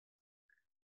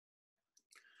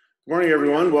Good morning,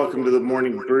 everyone. Welcome to the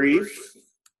morning brief.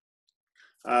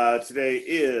 Today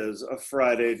is a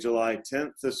Friday, July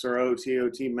 10th. This is our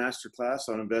OTOT masterclass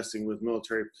on investing with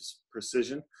military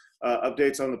precision.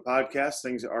 Updates on the podcast.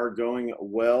 Things are going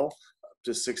well, up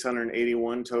to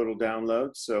 681 total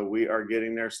downloads. So we are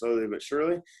getting there slowly but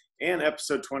surely. And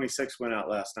episode 26 went out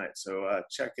last night. So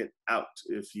check it out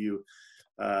if you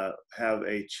have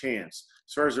a chance.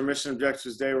 As far as our mission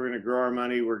objectives today, we're going to grow our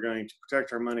money, we're going to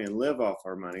protect our money and live off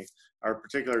our money. Our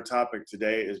particular topic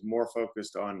today is more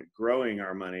focused on growing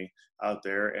our money out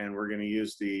there, and we're going to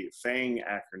use the FAANG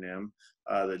acronym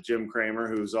that Jim Cramer,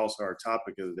 who's also our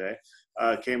topic of the day,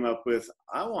 came up with,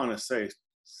 I want to say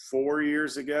 4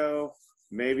 years ago.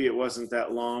 Maybe it wasn't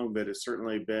that long, but it's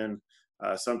certainly been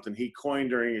something he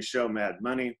coined during his show Mad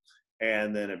Money,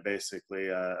 and then it basically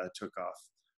took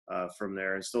off from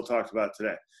there and still talked about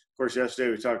today. Of course, yesterday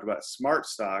we talked about smart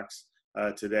stocks.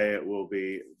 Today it will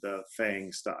be the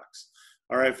FAANG stocks.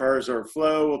 All right, as far as our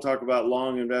flow, we'll talk about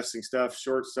long investing stuff,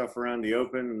 short stuff around the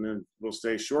open, and then we'll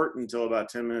stay short until about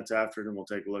 10 minutes after, and we'll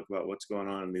take a look about what's going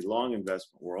on in the long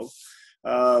investment world.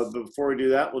 But before we do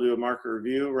that, we'll do a market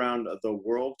review around the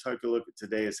world, take a look at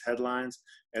today's headlines,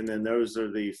 and then those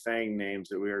are the FAANG names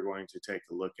that we are going to take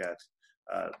a look at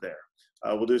there.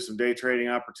 We'll do some day trading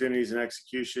opportunities and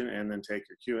execution, and then take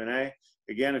your Q&A.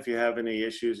 Again, if you have any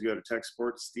issues, go to tech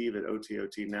support,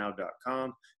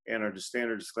 steve@ototnow.com. And our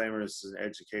standard disclaimer, this is an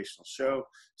educational show,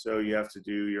 so you have to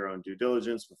do your own due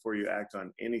diligence before you act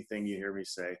on anything you hear me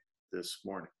say this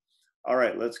morning. All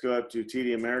right, let's go up to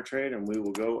TD Ameritrade, and we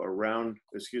will go around,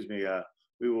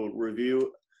 we will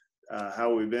review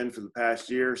how we've been for the past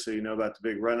year, so you know about the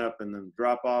big run-up and then the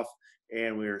drop-off.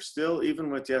 And we are still, even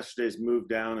with yesterday's move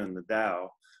down in the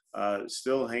Dow,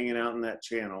 still hanging out in that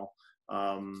channel.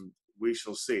 We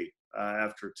shall see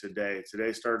after today.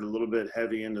 Today started a little bit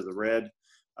heavy into the red,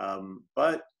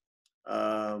 but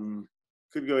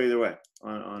could go either way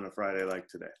on a Friday like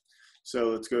today. So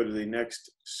let's go to the next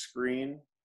screen.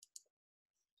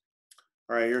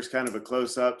 All right, here's kind of a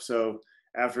close-up. So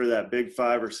after that big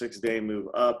 5 or 6 day move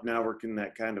up, now we're getting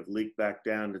that kind of leak back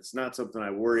down. It's not something I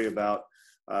worry about.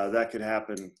 That could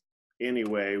happen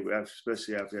anyway,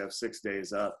 especially after you have 6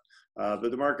 days up. But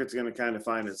the market's going to kind of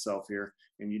find itself here.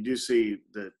 And you do see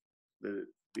that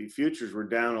the futures were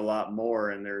down a lot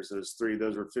more, and there's those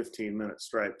were 15-minute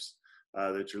stripes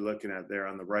that you're looking at there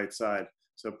on the right side.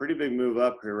 So pretty big move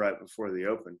up here right before the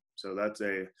open. So that's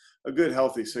a good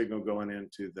healthy signal going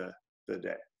into the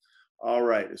day. All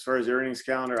right, as far as the earnings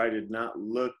calendar, I did not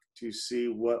look to see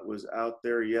what was out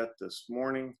there yet this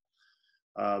morning.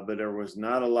 But there was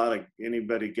not a lot of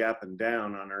anybody gapping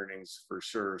down on earnings for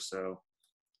sure. So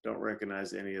don't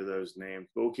recognize any of those names,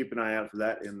 but we'll keep an eye out for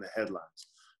that in the headlines.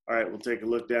 All right, we'll take a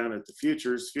look down at the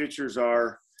futures. Futures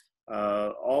are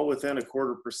all within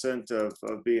 0.25%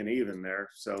 of being even there,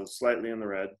 so slightly in the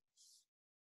red.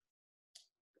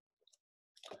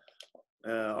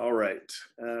 All right,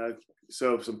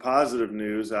 so some positive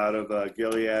news out of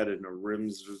Gilead and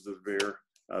Remdesivir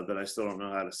that I still don't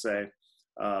know how to say.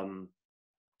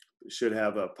 Should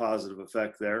have a positive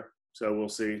effect there. So we'll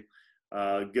see.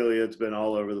 Gilead's been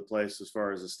all over the place as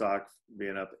far as the stock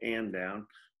being up and down.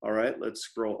 All right, let's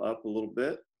scroll up a little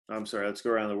bit. I'm sorry, let's go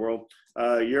around the world.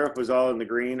 Europe was all in the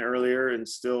green earlier and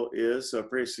still is, so a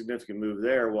pretty significant move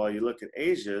there. While you look at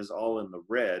Asia is all in the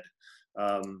red,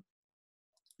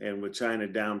 and with China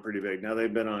down pretty big. Now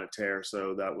they've been on a tear,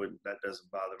 so that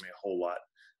doesn't bother me a whole lot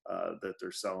that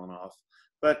they're selling off.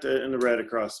 But in the red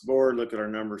across the board, look at our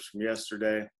numbers from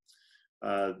yesterday.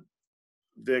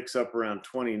 VIX up around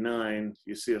 29.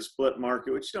 You see a split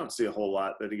market, which you don't see a whole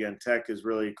lot, but again, tech is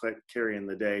really carrying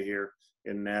the day here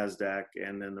in NASDAQ,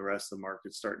 and then the rest of the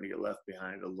market's starting to get left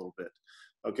behind a little bit.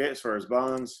 Okay, as far as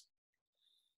bonds,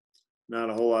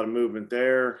 not a whole lot of movement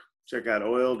there. Check out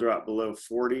oil, drop below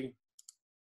 40.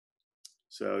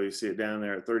 So you see it down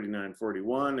there at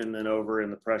 39.41, and then over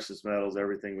in the precious metals,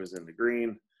 everything was in the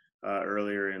green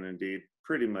earlier, and indeed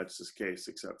pretty much this case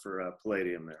except for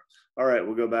palladium there. All right,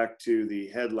 we'll go back to the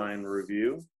headline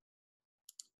review.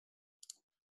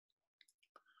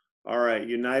 All right,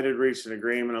 United reached an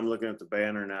agreement. I'm looking at the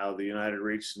banner now. The United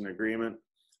reached an agreement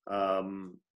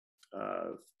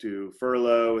to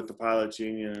furlough with the pilots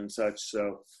union and such.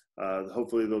 So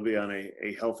hopefully they'll be on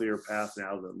a healthier path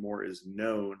now that more is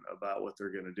known about what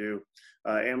they're going to do.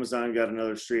 Amazon got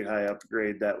another street high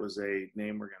upgrade. That was a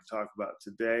name we're going to talk about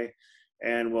today.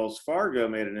 And Wells Fargo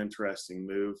made an interesting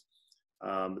move.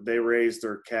 They raised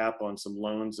their cap on some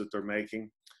loans that they're making.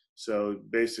 So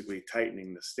basically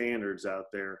tightening the standards out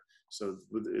there. So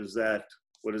what does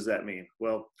that mean?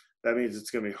 Well, that means it's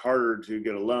going to be harder to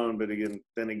get a loan. But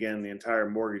then again, the entire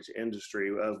mortgage industry,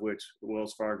 of which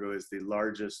Wells Fargo is the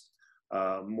largest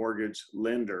mortgage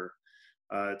lender,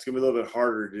 it's going to be a little bit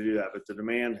harder to do that. But the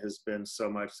demand has been so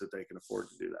much that they can afford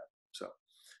to do that.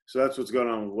 So that's what's going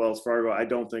on with Wells Fargo. I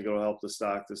don't think it'll help the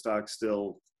stock. The stock's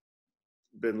still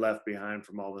been left behind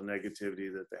from all the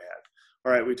negativity that they had.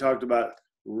 All right, we talked about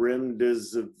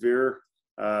remdesivir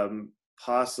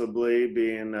possibly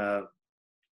being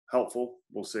helpful.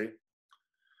 We'll see.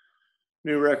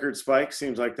 New record spike.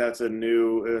 Seems like it's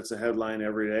a headline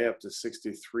every day, up to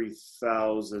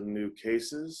 63,000 new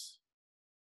cases.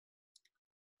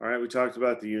 All right, we talked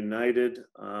about the United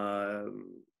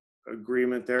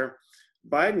agreement there.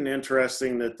 Biden,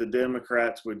 interesting that the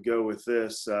Democrats would go with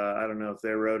this. I don't know if they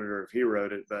wrote it or if he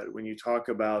wrote it, but when you talk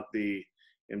about the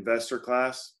investor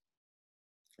class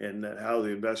and how the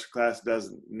investor class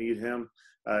doesn't need him,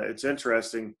 it's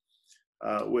interesting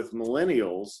with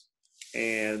millennials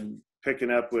and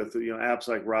picking up with apps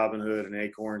like Robinhood and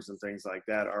Acorns and things like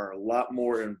that are a lot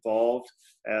more involved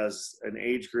as an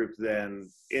age group than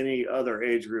any other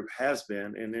age group has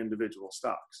been in individual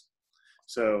stocks.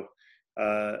 So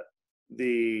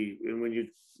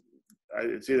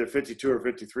it's either 52 or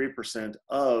 53%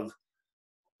 of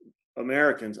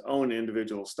Americans own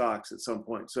individual stocks at some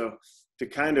point. So to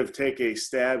kind of take a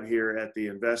stab here at the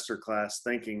investor class,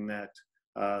 thinking that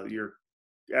your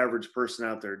average person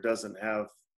out there doesn't have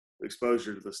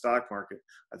exposure to the stock market,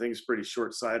 I think is pretty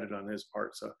short-sighted on his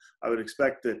part. So I would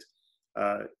expect that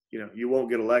you won't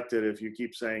get elected if you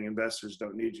keep saying investors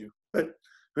don't need you. But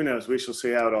who knows? We shall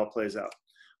see how it all plays out.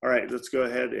 All right, let's go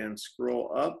ahead and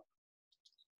scroll up.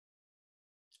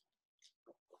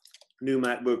 New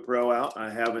MacBook Pro out.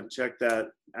 I haven't checked that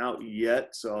out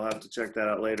yet, so I'll have to check that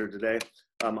out later today.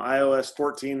 iOS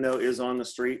 14, though, is on the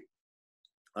street.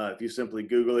 If you simply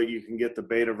Google it, you can get the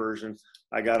beta version.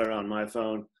 I got it on my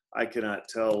phone. I cannot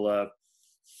tell.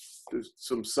 There's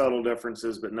some subtle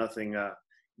differences, but nothing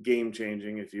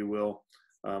game-changing, if you will,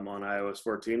 on iOS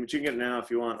 14. But you can get it now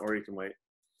if you want, or you can wait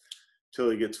till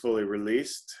it gets fully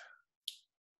released.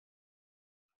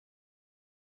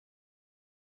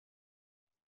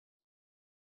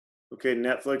 Okay,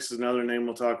 Netflix is another name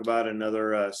we'll talk about,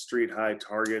 another street high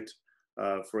target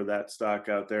for that stock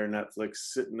out there. Netflix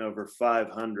sitting over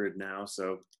 500 now,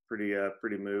 so pretty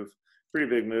big move.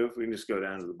 We can just go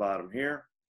down to the bottom here.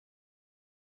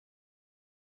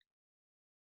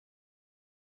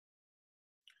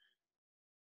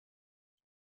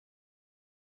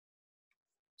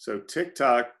 So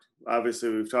TikTok, obviously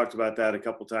we've talked about that a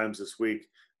couple times this week.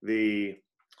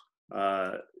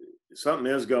 Something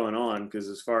is going on, because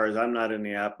as far as I'm not in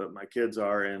the app, but my kids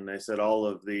are, and they said all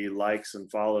of the likes and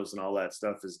follows and all that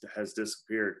stuff has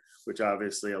disappeared, which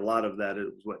obviously a lot of that is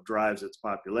what drives its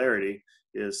popularity,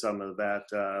 is some of that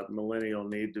millennial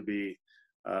need to be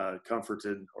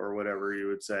comforted, or whatever you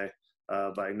would say,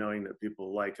 by knowing that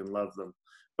people like and love them.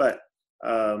 But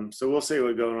so we'll see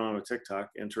what's going on with TikTok.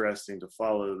 Interesting to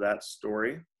follow that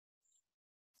story.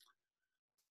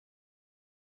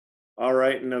 All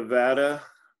right, Nevada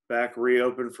back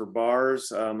reopened for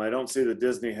bars. I don't see the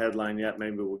Disney headline yet.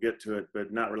 Maybe we'll get to it,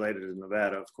 but not related to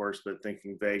Nevada, of course, but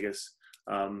thinking Vegas.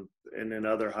 And in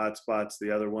other hotspots,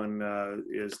 the other one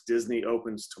is Disney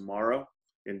opens tomorrow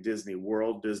in Disney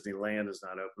World. Disneyland is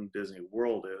not open. Disney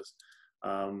World is.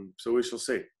 So we shall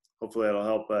see. Hopefully that'll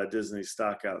help Disney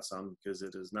stock out some, because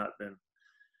it has not been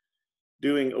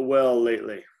doing well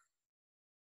lately.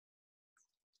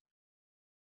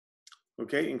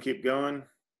 Okay, and keep going.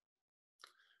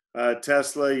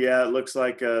 Tesla, yeah, it looks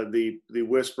like the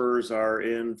whispers are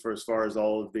in for as far as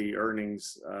all of the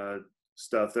earnings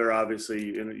stuff. They're obviously,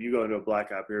 you go into a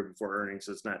blackout period before earnings,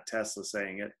 so it's not Tesla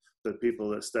saying it, but people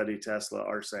that study Tesla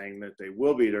are saying that they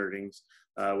will beat earnings,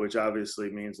 which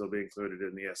obviously means they'll be included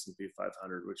in the S&P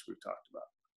 500, which we've talked about.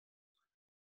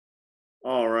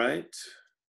 All right,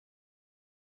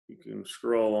 you can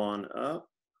scroll on up.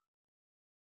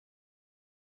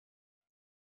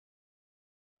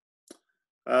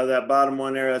 That bottom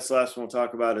one there, that's the last one we'll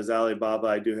talk about, is Alibaba.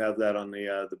 I do have that on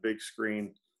the big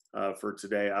screen for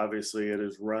today. Obviously, it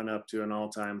has run up to an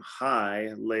all-time high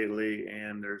lately,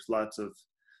 and there's lots of,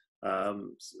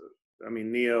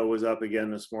 NEO was up again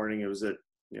this morning. It was at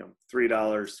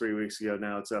 $3 3 weeks ago.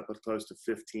 Now it's up close to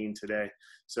 15 today.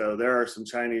 So there are some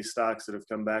Chinese stocks that have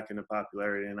come back into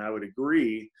popularity, and I would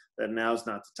agree that now's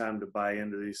not the time to buy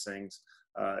into these things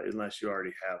unless you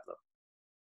already have them.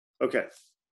 Okay.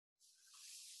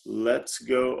 Let's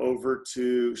go over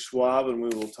to Schwab, and we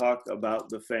will talk about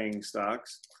the FAANG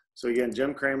stocks. So again,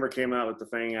 Jim Cramer came out with the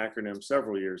FAANG acronym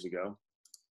several years ago.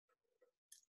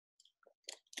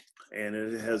 and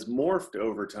it has morphed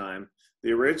over time.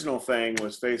 The original FAANG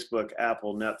was Facebook,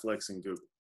 Apple, Netflix, and Google.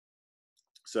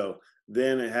 So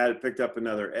then it had picked up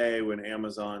another A when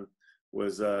Amazon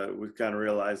was, we kind of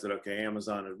realized that, okay,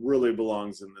 Amazon really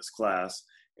belongs in this class.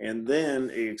 And then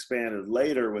it expanded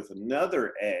later with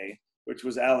another A, which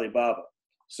was Alibaba.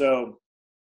 So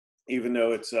even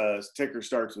though its ticker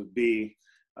starts with B,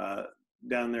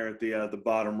 down there at the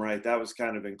bottom right, that was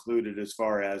kind of included as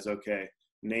far as, okay,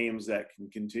 names that can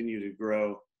continue to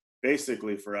grow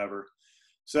basically forever.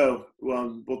 So,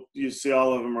 well, you see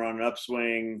all of them are on an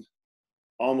upswing.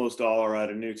 Almost all are at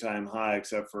a new time high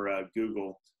except for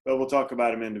Google, but we'll talk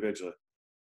about them individually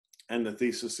and the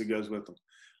thesis that goes with them.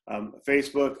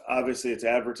 Facebook, obviously it's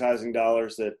advertising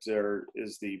dollars that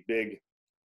is the big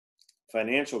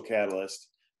financial catalyst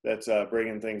that's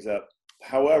bringing things up.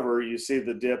 However, you see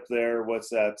the dip there, what's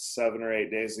that, 7 or 8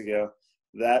 days ago?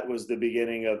 That was the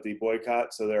beginning of the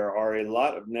boycott. So there are a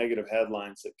lot of negative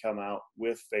headlines that come out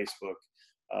with Facebook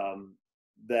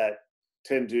that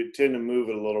tend to move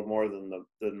it a little more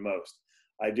than most.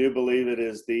 I do believe it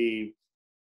is the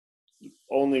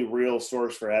only real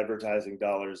source for advertising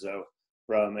dollars, though,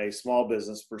 from a small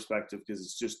business perspective, because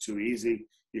it's just too easy.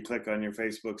 You click on your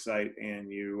Facebook site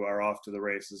and you are off to the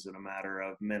races in a matter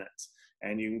of minutes.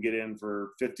 And you can get in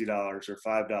for $50 or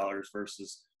 $5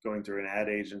 versus going through an ad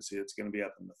agency that's going to be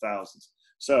up in the thousands.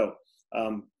 So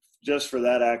just for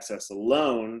that access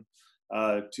alone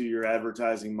to your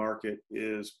advertising market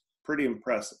is pretty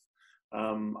impressive.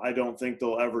 I don't think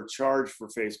they'll ever charge for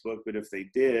Facebook, but if they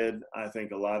did, I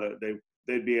think a lot of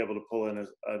they'd be able to pull in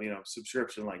a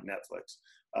subscription like Netflix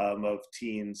of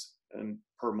teens and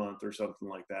per month or something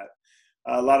like that.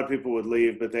 A lot of people would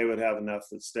leave, but they would have enough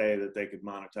that stay that they could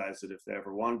monetize it if they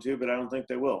ever wanted to, but I don't think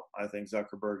they will. I think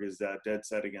Zuckerberg is dead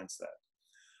set against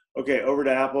that. Okay, over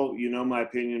to Apple. You know my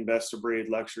opinion, best of breed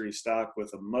luxury stock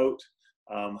with a moat,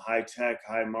 high tech,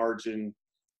 high margin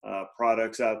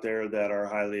products out there that are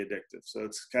highly addictive. So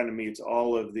it's kind of meets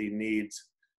all of the needs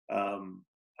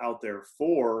out there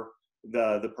for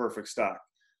the perfect stock.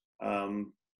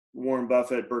 Warren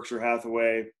Buffett, Berkshire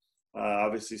Hathaway,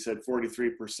 obviously said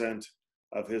 43%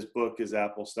 of his book is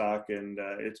Apple stock, and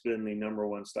it's been the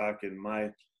 #1 stock in my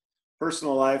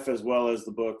personal life as well as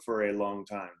the book for a long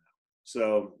time.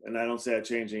 So, and I don't see that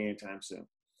changing anytime soon.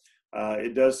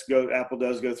 Apple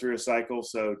does go through a cycle.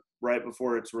 So right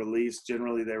before it's released,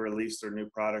 generally they release their new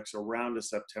products around a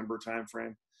September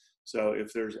timeframe. So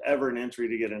if there's ever an entry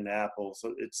to get into Apple,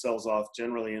 so it sells off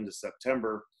generally into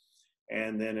September,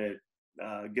 and then it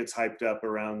gets hyped up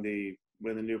around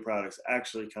when the new products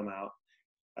actually come out.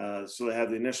 So they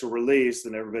have the initial release,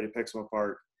 and everybody picks them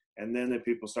apart, and then the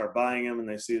people start buying them, and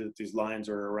they see that these lines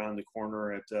are around the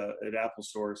corner at Apple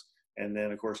stores. And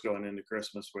then, of course, going into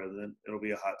Christmas, where then it'll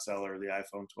be a hot seller, the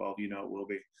iPhone 12, it will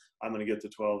be. I'm going to get the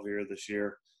 12 here this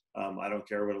year. I don't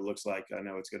care what it looks like. I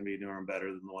know it's going to be newer and better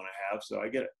than the one I have, so I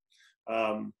get it.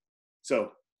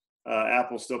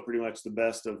 Apple's still pretty much the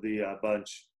best of the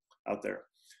bunch out there.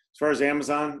 As far as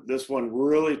Amazon, this one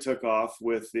really took off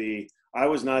with I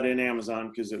was not in Amazon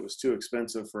because it was too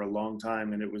expensive for a long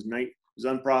time, and it was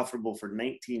unprofitable for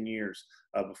 19 years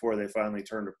before they finally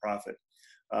turned a profit.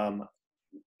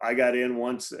 I got in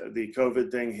once the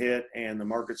COVID thing hit and the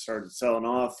market started selling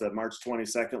off. The March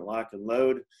 22nd lock and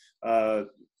load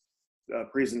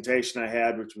presentation I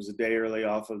had, which was a day early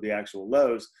off of the actual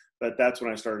lows, but that's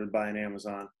when I started buying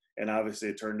Amazon. And obviously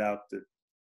it turned out that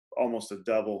almost a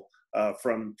double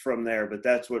from there. But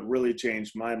that's what really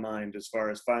changed my mind as far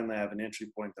as finally have an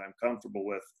entry point that I'm comfortable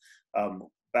with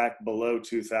back below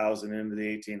 2000 into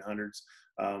the 1800s.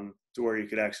 To where you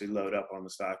could actually load up on the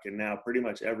stock. And now pretty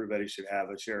much everybody should have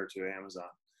a share or two of Amazon,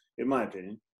 in my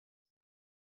opinion.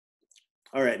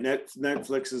 All right,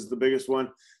 Netflix is the biggest one.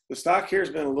 The stock here has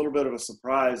been a little bit of a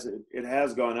surprise. It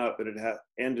has gone up, but it had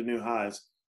ended new highs,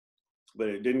 but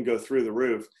it didn't go through the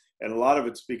roof. And a lot of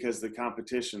it's because of the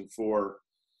competition for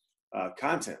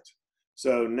content.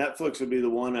 So Netflix would be the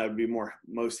one I'd be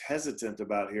most hesitant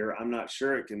about here. I'm not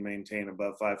sure it can maintain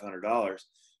above $500.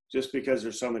 Just because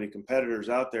there's so many competitors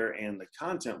out there, and the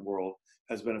content world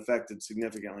has been affected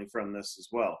significantly from this as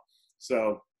well.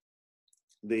 So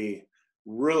the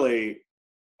really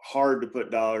hard to put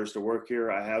dollars to work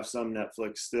here. I have some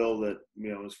Netflix still that,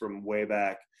 is from way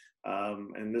back.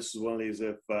 And this is one of these,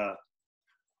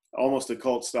 almost a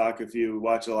cult stock. If you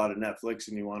watch a lot of Netflix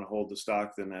and you want to hold the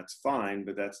stock, then that's fine,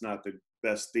 but that's not the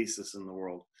best thesis in the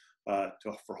world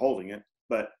for holding it.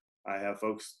 But I have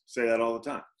folks say that all the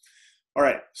time. All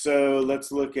right, so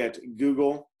let's look at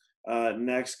Google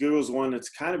next. Google's one that's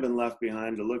kind of been left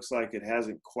behind. It looks like it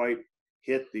hasn't quite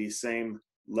hit the same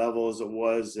level as it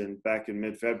was back in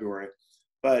mid-February.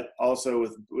 But also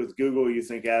with Google, you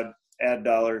think ad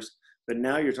dollars, but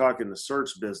now you're talking the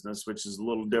search business, which is a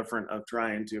little different of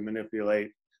trying to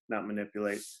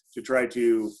to try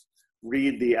to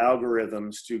read the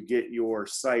algorithms to get your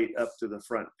site up to the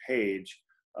front page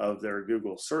of their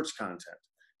Google search content.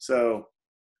 So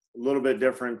a little bit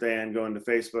different than going to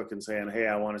Facebook and saying, hey,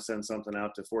 I want to send something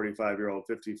out to 45-year-old,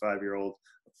 55-year-old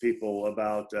people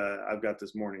about, I've got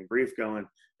this morning brief going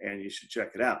and you should check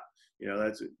it out. You know,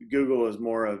 that's Google is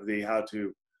more of the how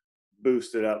to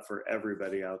boost it up for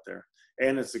everybody out there.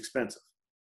 And it's expensive.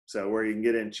 So where you can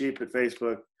get in cheap at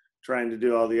Facebook, trying to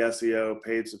do all the SEO,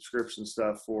 paid subscription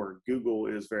stuff for Google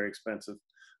is very expensive,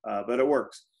 but it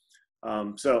works.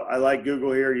 So I like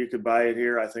Google here. You could buy it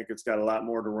here. I think it's got a lot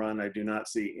more to run. I do not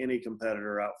see any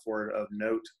competitor out for it of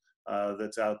note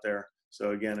that's out there.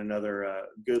 So again, another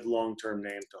good long-term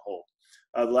name to hold.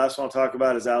 The last one I'll talk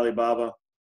about is Alibaba.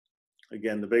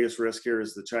 Again, the biggest risk here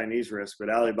is the Chinese risk, but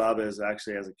Alibaba is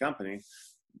actually, as a company,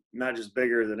 not just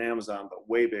bigger than Amazon, but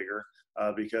way bigger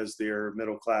because their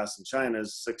middle class in China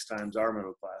is 6 times our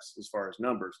middle class as far as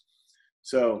numbers.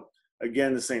 So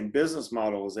again, the same business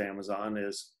model as Amazon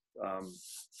is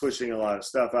pushing a lot of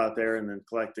stuff out there and then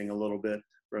collecting a little bit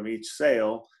from each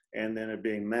sale and then it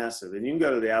being massive. And you can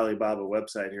go to the Alibaba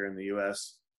website here in the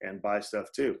US and buy stuff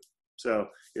too. So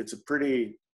it's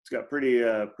got pretty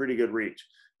good reach.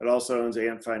 It also owns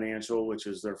Ant Financial, which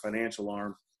is their financial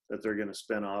arm that they're going to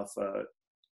spin off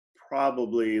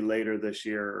probably later this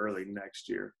year or early next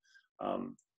year.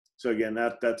 So again,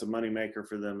 that's a moneymaker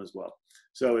for them as well.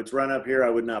 So it's run up here. I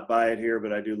would not buy it here,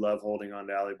 but I do love holding on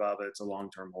to Alibaba. It's a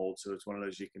long-term hold, so it's one of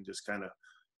those you can just kind of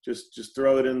just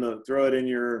throw it in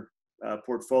your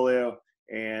portfolio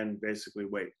and basically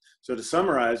wait. So to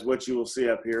summarize, what you will see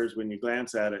up here is when you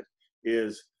glance at it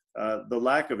is the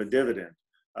lack of a dividend.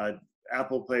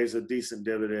 Apple pays a decent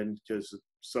dividend because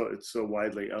it's so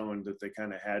widely owned that they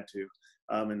kind of had to.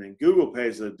 And then Google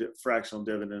pays a fractional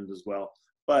dividend as well,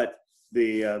 but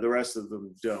the rest of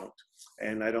them don't.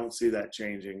 And I don't see that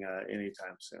changing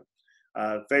anytime soon.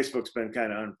 Facebook's been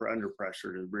kind of under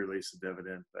pressure to release a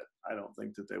dividend, but I don't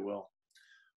think that they will.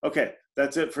 Okay,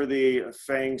 that's it for the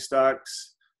FAANG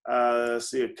Stocks.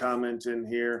 See a comment in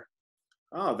here.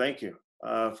 Oh, thank you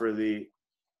for the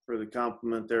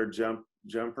compliment there,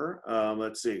 Jumper.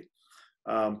 Let's see.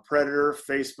 Predator,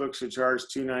 Facebook should charge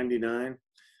 $2.99.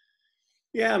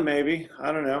 Yeah, maybe.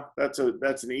 I don't know. That's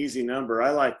an easy number.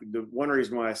 I like the one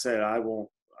reason why I said I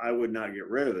would not get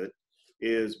rid of it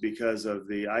is because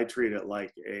of I treat it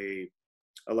like a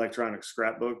electronic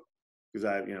scrapbook because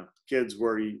kids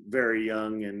were very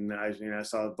young and I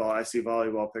see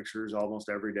volleyball pictures almost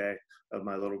every day of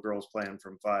my little girls playing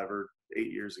from 5 or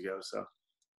 8 years ago. So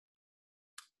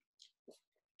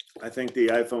I think the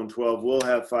iPhone 12 will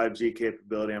have 5G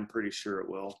capability. I'm pretty sure it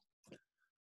will.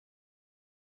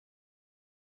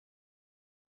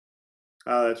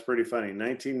 Oh, that's pretty funny.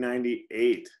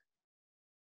 1998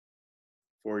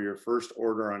 for your first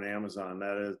order on Amazon.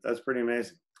 That's pretty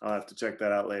amazing. I'll have to check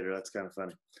that out later. That's kind of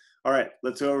funny. All right,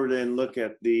 let's go over and look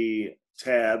at the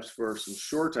tabs for some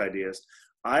short ideas.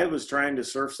 I was trying to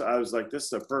surf. I was like, this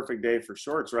is a perfect day for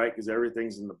shorts, right? Because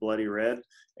everything's in the bloody red.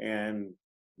 And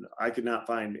I could not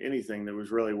find anything that was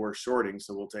really worth shorting.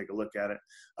 So we'll take a look at it.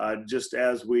 Just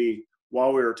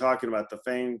while we were talking about the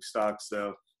FAANG stocks,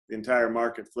 though, the entire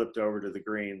market flipped over to the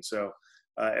green. So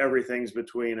everything's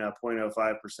between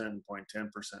 0.05% and 0.10%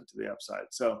 to the upside.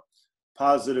 So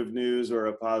positive news or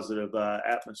a positive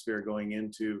atmosphere going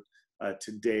into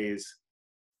today's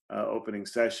opening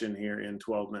session here in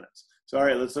 12 minutes. So, all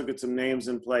right, let's look at some names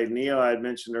in play. NEO, I had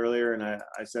mentioned earlier, and I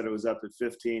said it was up at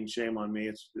 15. Shame on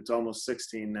me. It's almost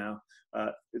 16 now.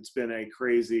 It's been a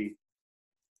crazy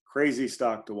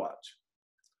stock to watch.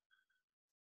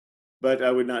 But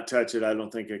I would not touch it. I don't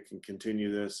think it can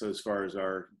continue this as far as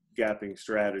our gapping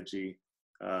strategy.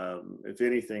 If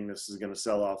anything, this is going to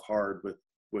sell off hard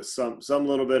with some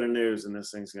little bit of news, and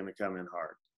this thing's going to come in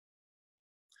hard.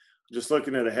 Just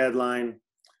looking at a headline,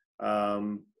 a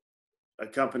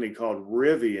company called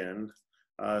Rivian.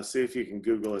 See if you can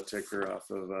Google a ticker off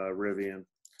of Rivian.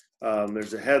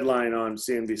 There's a headline on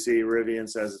CNBC. Rivian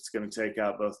says it's going to take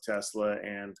out both Tesla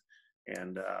and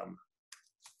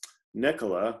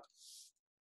Nikola,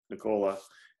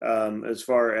 as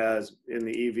far as in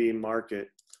the EV market.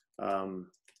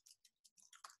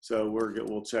 So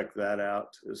we'll check that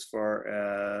out as far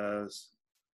as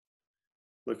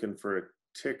looking for a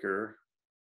ticker.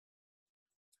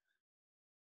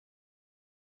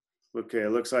 Okay,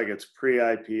 it looks like it's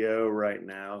pre-IPO right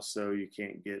now, so you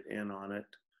can't get in on it,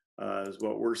 is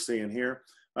what we're seeing here.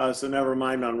 So never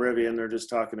mind on Rivian, they're just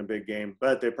talking a big game.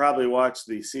 But they probably watched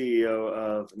the CEO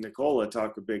of Nikola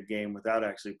talk a big game without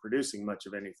actually producing much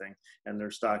of anything, and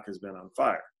their stock has been on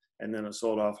fire. And then it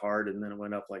sold off hard, and then it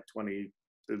went up like 20,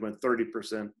 it went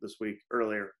 30% this week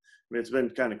earlier. I mean, it's been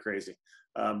kind of crazy.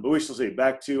 But we shall see.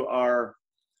 Back to our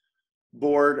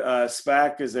board.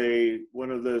 SPAC is one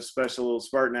of the special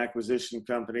Spartan acquisition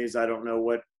companies. I don't know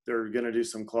what they're going to do,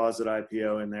 some closet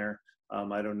IPO in there.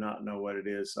 I do not know what it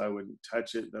is, so I wouldn't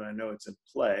touch it, but I know it's in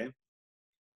play.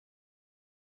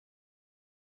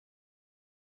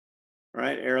 All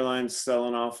right, airlines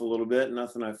selling off a little bit.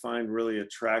 Nothing I find really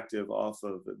attractive off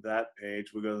of that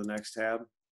page. We'll go to the next tab.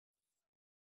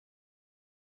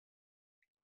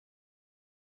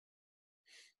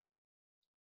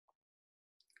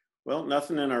 Well,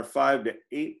 nothing in our 5 to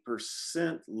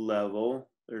 8% level.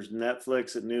 There's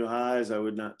Netflix at new highs. I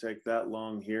would not take that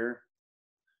long here.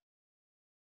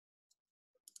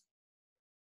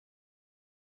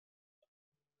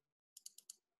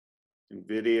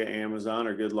 NVIDIA, Amazon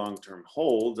are good long-term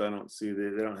holds. I don't see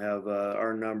that they don't have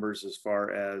our numbers as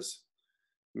far as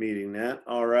meeting that.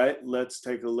 All right, let's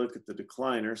take a look at the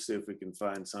decliner, see if we can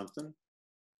find something.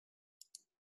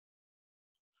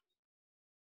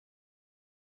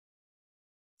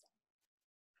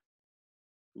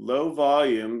 Low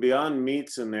volume, beyond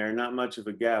meats in there, not much of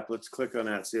a gap. Let's click on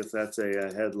that, see if that's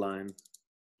a headline.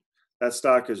 That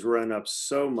stock has run up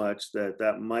so much that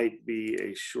that might be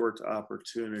a short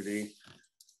opportunity.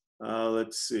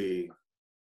 Let's see.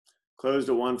 Closed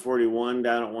at 141,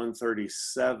 down at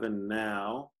 137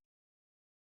 now.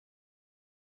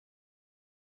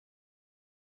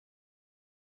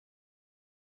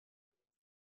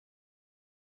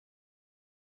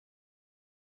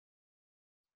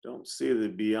 Don't see the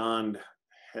beyond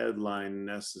headline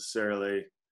necessarily.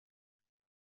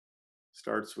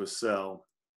 Starts with sell.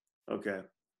 Okay,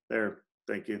 there,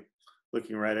 thank you.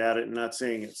 Looking right at it and not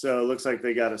seeing it. So it looks like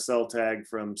they got a sell tag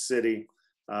from Citi.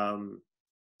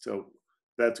 So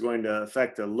that's going to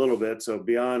affect a little bit. So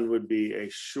beyond would be a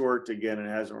short. Again, it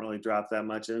hasn't really dropped that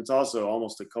much. And it's also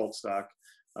almost a cult stock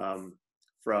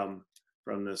from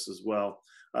this as well.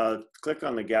 Click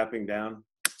on the gapping down,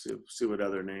 see what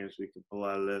other names we can pull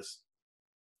out of this.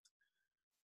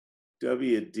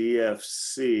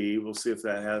 WDFC, we'll see if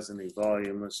that has any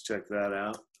volume. Let's check that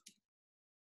out.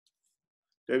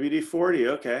 WD40,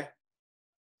 okay.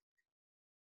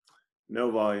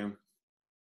 No volume.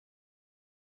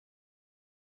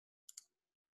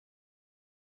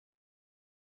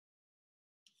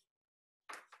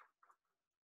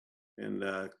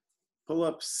 And pull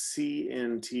up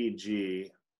CNTG.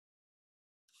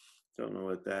 Don't know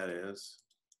what that is.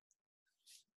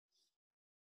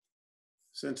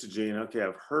 Centogene, okay,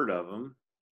 I've heard of them.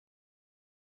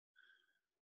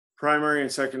 Primary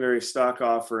and secondary stock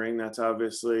offering, that's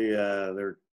obviously,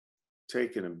 they're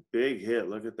taking a big hit.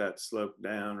 Look at that slope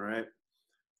down, right?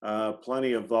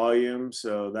 Plenty of volume,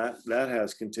 so that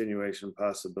has continuation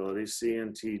possibilities.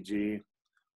 CNTG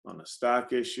on a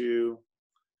stock issue,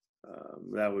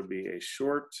 that would be a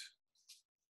short.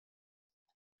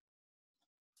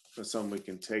 That's something we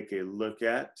can take a look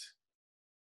at.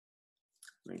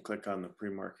 Then click on the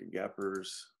pre-market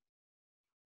gappers.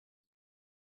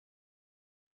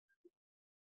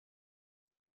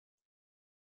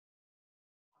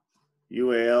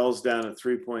 UAL's down at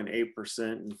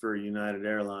 3.8% for United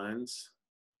Airlines.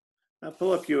 Now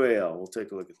pull up UAL, we'll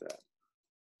take a look at that.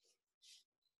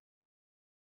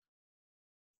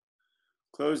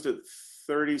 Closed at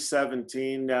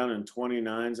 30.17, down in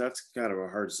 29s. That's kind of a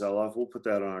hard sell-off. We'll put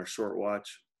that on our short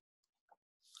watch.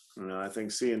 I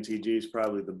think CNTG is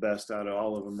probably the best out of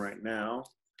all of them right now.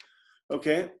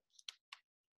 Okay.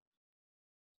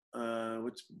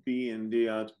 What's B&D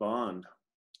odds bond?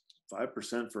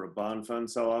 5% for a bond fund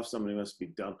sell-off. Somebody must be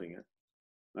dumping it.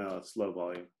 No, it's low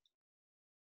volume.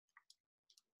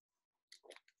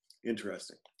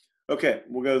 Interesting. Okay,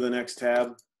 we'll go to the next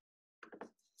tab.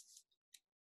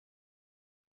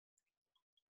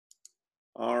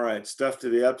 All right, stuff to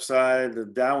the upside. The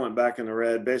Dow went back in the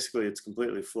red. Basically, it's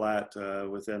completely flat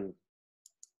within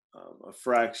a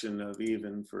fraction of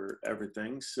even for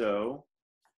everything. So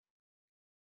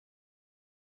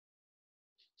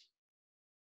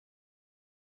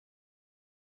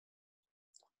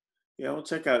yeah, we'll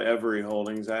check out Every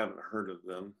Holdings. I haven't heard of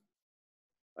them.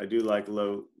 I do like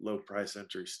low price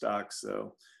entry stocks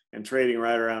though, and trading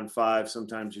right around 5.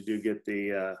 Sometimes you do get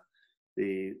the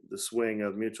swing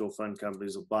of mutual fund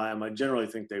companies will buy them. I generally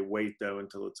think they wait though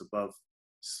until it's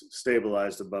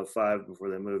stabilized above 5 before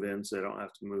they move in, so they don't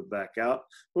have to move back out.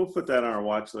 We'll put that on our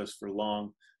watch list for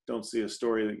long. Don't see a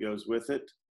story that goes with it.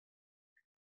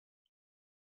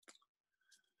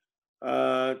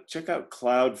 Check out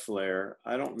Cloudflare.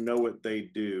 I don't know what they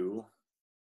do,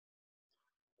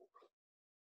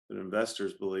 but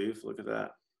investors believe. Look at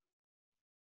that.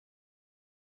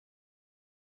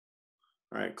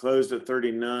 All right, closed at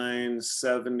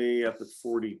 39.70, up at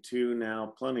 42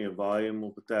 now. Plenty of volume.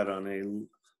 We'll put that on a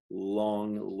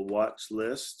long watch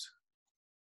list.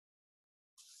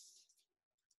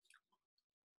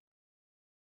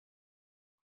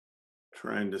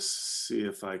 Trying to see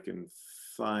if I can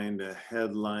find a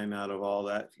headline out of all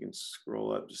that. If you can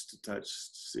scroll up just a touch to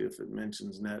see if it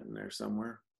mentions net in there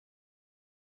somewhere.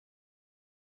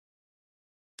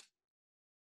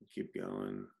 Keep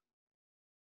going.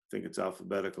 I think it's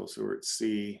alphabetical, so we're at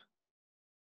C.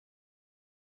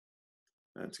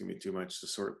 That's gonna be too much to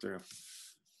sort through.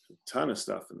 A ton of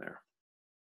stuff in there.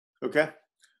 Okay.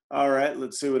 All right,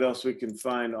 let's see what else we can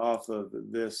find off of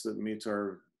this that meets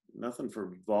our, nothing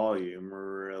for volume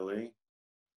really.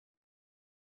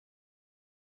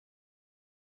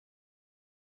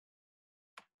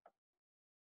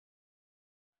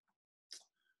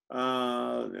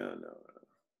 No.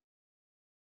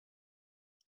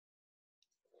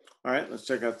 All right, let's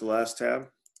check out the last tab.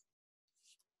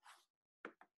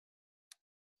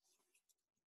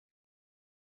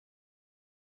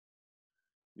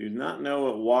 Do not know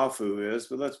what WAFU is,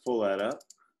 but let's pull that up.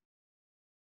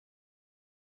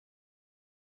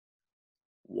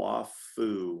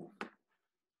 WAFU.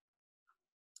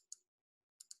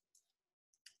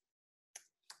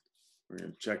 We're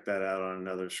going to check that out on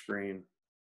another screen.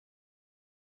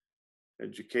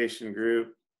 Education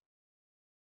group.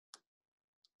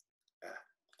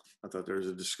 I thought there was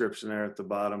a description there at the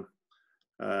bottom.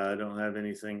 I don't have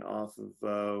anything off of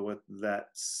what that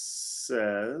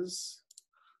says.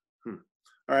 All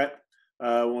right,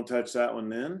 won't touch that one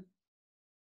then.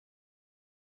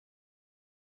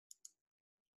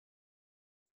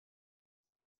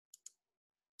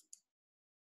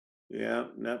 Yeah,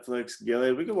 Netflix,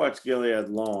 Gilead. We could watch Gilead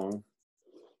long.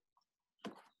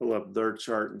 Pull up their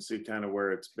chart and see kind of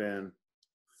where it's been.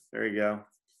 There you go.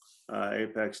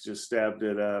 Apex just stabbed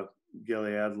at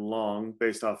Gilead long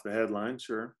based off the headline.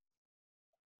 Sure,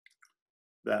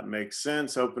 that makes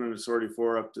sense. Opening to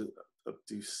 44 up to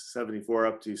 74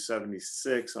 up to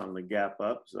 76 on the gap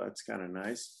up, so that's kind of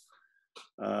nice.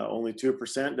 Only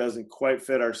 2% doesn't quite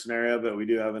fit our scenario, but we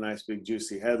do have a nice big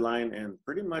juicy headline and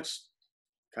pretty much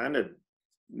kind of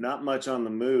not much on the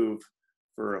move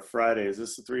for a Friday. Is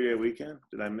this a 3-day weekend?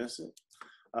 Did I miss it?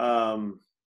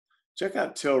 Check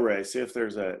out Tilray. See if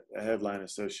there's a headline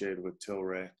associated with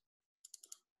Tilray.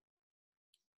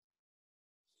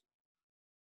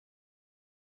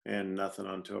 And nothing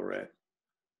on Tilray.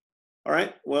 All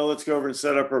right, well, let's go over and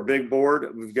set up our big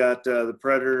board. We've got the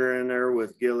Predator in there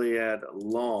with Gilead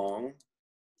long.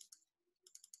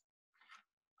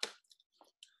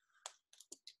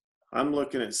 I'm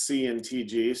looking at C and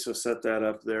TG, so set that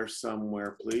up there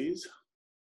somewhere, please.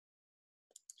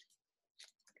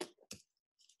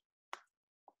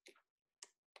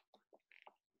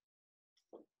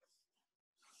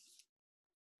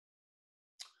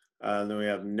 Then we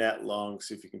have net long,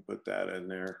 see if you can put that in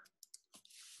there.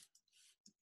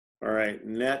 All right,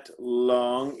 net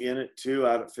long in at 2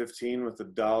 out at 15 with a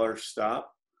 $1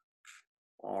 stop.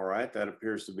 All right, that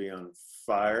appears to be on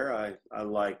fire. I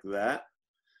like that.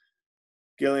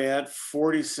 Gilead,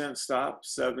 40-cent stop,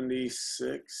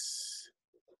 76.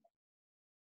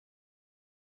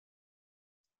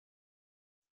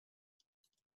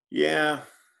 Yeah,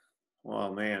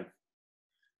 well, man,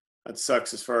 that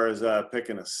sucks as far as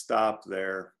picking a stop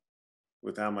there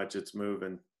with how much it's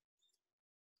moving.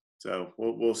 So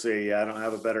we'll see. Yeah, I don't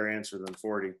have a better answer than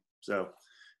 40. So,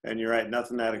 and you're right,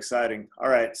 nothing that exciting. All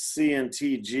right,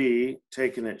 CNTG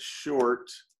taking it short.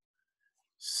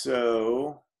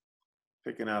 So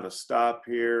picking out a stop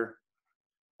here,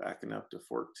 backing up to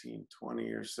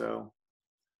 14.20 or so.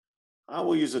 I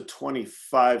will use a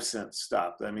 25-cent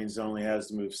stop. That means it only has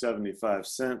to move 75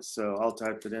 cents. So I'll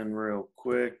type it in real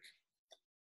quick.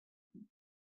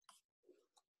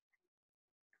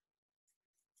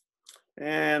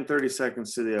 And 30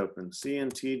 seconds to the open.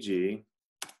 CNTG,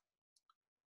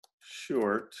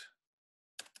 short,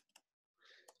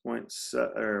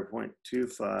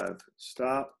 0.25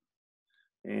 stop.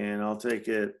 And I'll take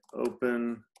it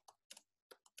open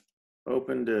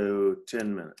to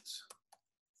 10 minutes.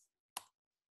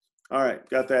 All right,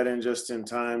 got that in just in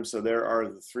time. So there are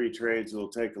the 3 trades we'll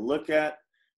take a look at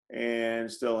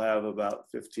and still have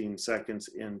about 15 seconds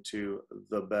into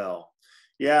the bell.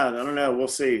 Yeah, I don't know. We'll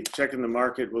see. Checking the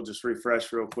market, we'll just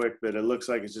refresh real quick, but it looks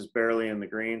like it's just barely in the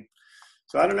green.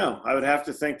 So I don't know. I would have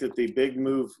to think that the big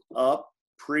move up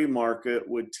pre-market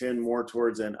would tend more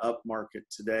towards an up market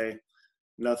today.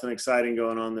 nothing exciting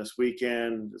going on this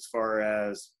weekend as far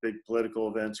as big political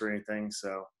events or anything.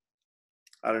 So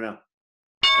I don't know.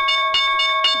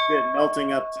 It's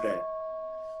melting up today.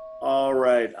 All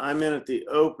right, I'm in at the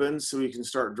open, so we can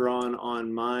start drawing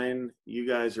on mine. You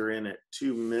guys are in at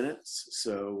 2 minutes,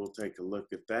 so we'll take a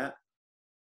look at that.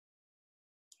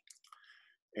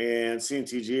 And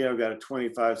CNTG, I've got a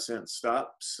 25-cent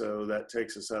stop, so that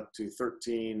takes us up to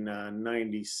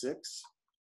 13.96.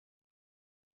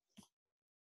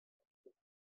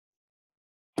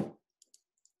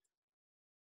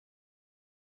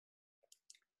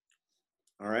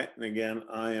 All right, and again,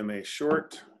 I am a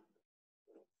short,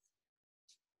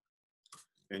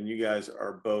 and you guys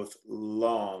are both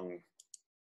long.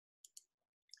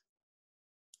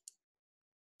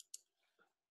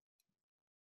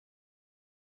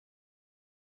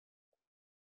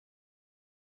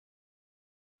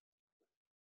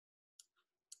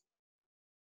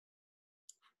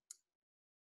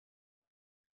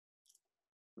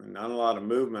 Not a lot of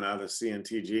movement out of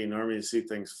CNTG. Normally you see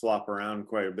things flop around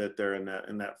quite a bit there in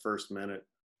that first minute.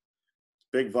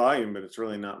 Big volume, but it's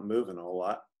really not moving a whole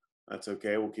lot. That's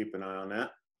okay, we'll keep an eye on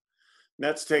that.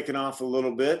 Net's taken off a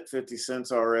little bit, 50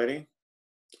 cents already.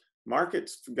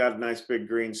 Market's got a nice big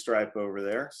green stripe over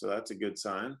there, so that's a good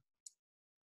sign.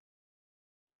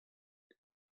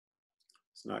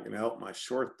 It's not going to help my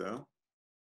short though.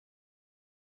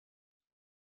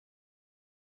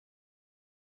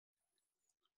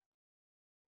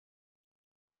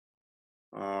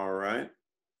 All right.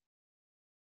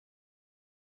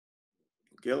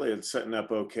 Gilead's setting up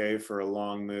okay for a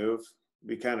long move.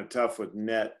 Be kind of tough with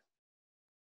net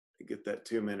to get that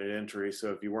 2-minute entry.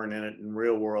 So if you weren't in it in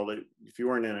real world, if you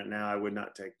weren't in it now, I would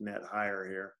not take net higher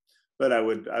here. But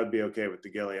I'd be okay with the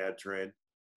Gilead trade.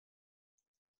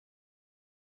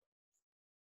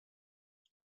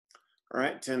 All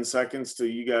right, 10 seconds till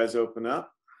you guys open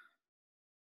up.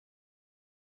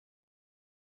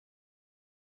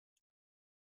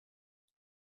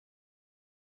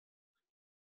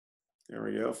 There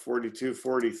we go,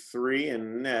 42.43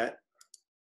 in net.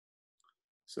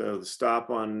 So the stop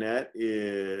on net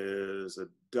is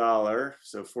 $1,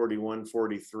 so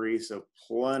 41.43. So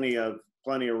plenty of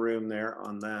room there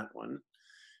on that one.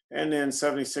 And then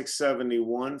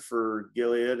 76.71 for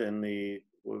Gilead, and the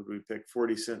what would we pick,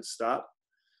 40-cent stop.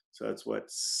 So that's what,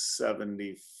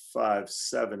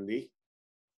 75.70.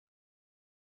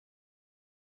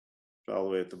 All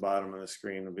the way at the bottom of the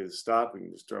screen will be the stop. We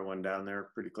can just throw one down there,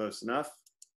 pretty close enough.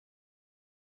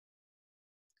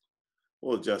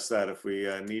 We'll adjust that if we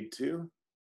need to.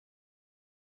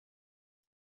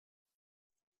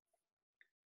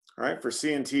 All right, for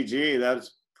CNTG,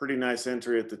 that's pretty nice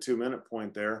entry at the 2-minute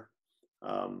point there.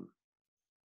 We'll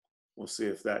see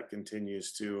if that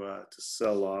continues to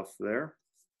sell off there.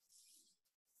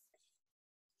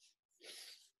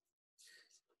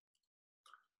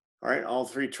 All right, all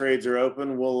 3 trades are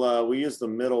open. We'll use the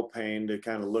middle pane to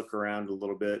kind of look around a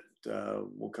little bit.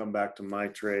 We'll come back to my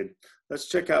trade. Let's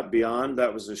check out Beyond.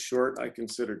 That was a short. I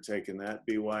considered taking that,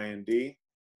 BYND.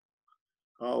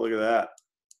 Oh, look at that.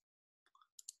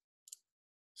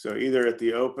 So either at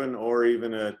the open or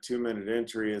even a 2-minute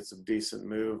entry, it's a decent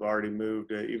move. Already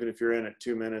moved, even if you're in at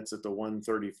 2 minutes at the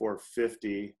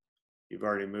 134.50, you've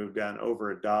already moved down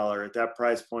over $1. At that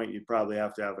price point, you'd probably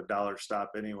have to have a $1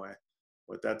 stop anyway.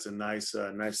 But that's a nice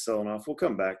selling off. We'll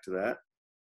come back to that.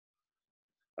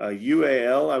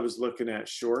 UAL, I was looking at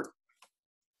short.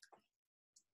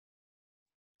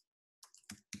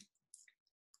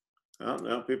 Oh,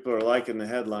 no, people are liking the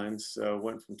headlines. So it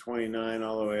went from 29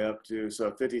 all the way up to, so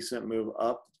a 50-cent move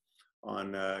up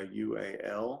on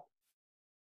UAL.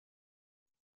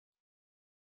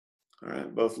 All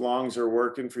right, both longs are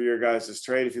working for your guys'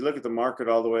 trade. If you look at the market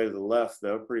all the way to the left,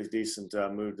 though, pretty decent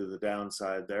move to the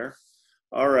downside there.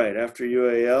 All right, after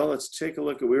UAL, let's take a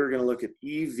look at, we were going to look at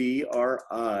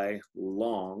EVRI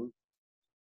long.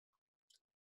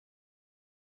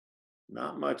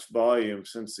 Not much volume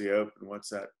since the open. What's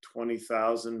that,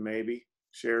 20,000 maybe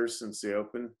shares since the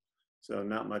open? So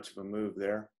not much of a move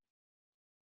there.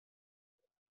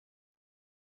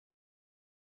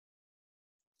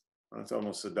 That's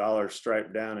almost $1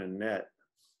 stripe down in net.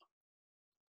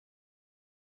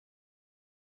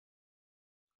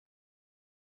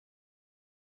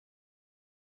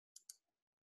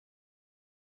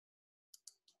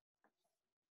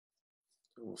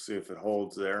 We'll see if it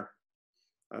holds there.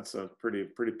 That's a pretty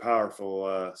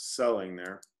powerful selling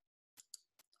there.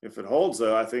 If it holds,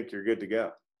 though, I think you're good to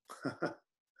go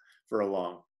for a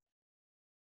long.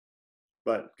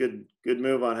 But good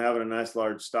move on having a nice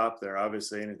large stop there.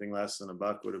 Obviously, anything less than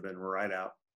 $1 would have been right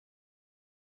out.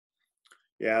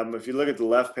 Yeah, if you look at the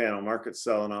left panel, market's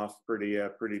selling off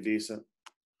pretty decent.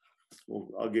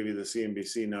 I'll give you the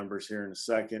CNBC numbers here in a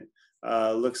second.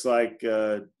 Looks like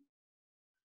the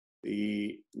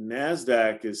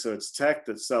NASDAQ so it's tech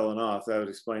that's selling off. That would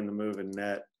explain the move in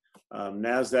net.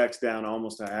 NASDAQ's down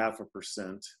almost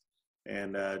 0.5%,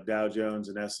 and Dow Jones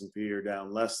and S&P are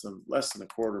down less than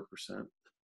 0.25%.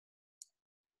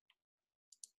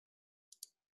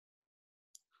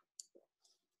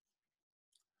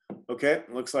 Okay,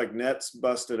 looks like net's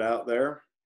busted out there,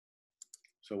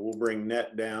 so we'll bring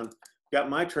net down. Got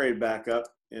my trade back up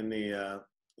in the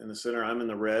center. I'm in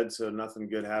the red, so nothing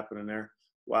good happening there.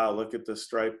 Wow, look at the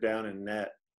stripe down in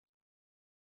net.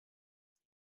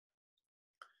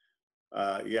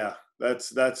 Yeah,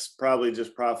 that's probably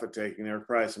just profit taking. There were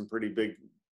probably some pretty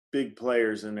big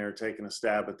players in there taking a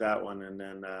stab at that one, and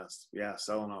then yeah,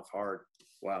 selling off hard.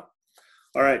 Wow.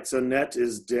 All right, so net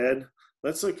is dead.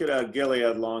 Let's look at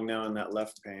Gilead long now in that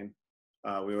left pane.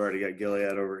 We've already got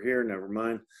Gilead over here. Never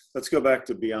mind. Let's go back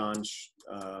to Beyond.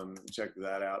 Check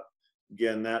that out.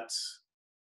 Again, that's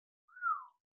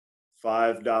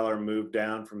 $5 move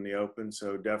down from the open,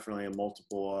 so definitely a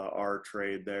multiple R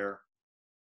trade there.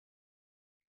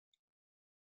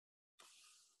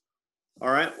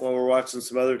 All right, well, we're watching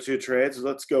some other two trades.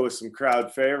 Let's go with some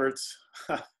crowd favorites.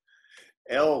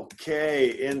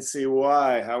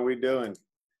 LKNCY, how we doing?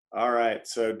 All right,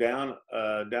 so down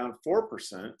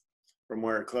 4% from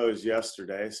where it closed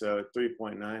yesterday, so at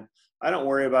 3.9. I don't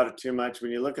worry about it too much.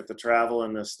 When you look at the travel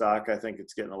in this stock, I think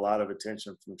it's getting a lot of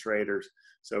attention from traders.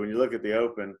 So when you look at the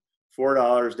open,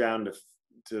 $4 down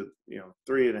to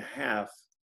 3.5.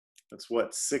 That's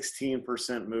what,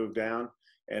 16% move down,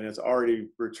 and it's already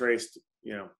retraced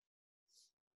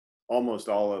almost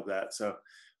all of that. So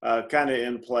kind of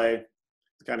in play.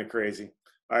 It's kind of crazy.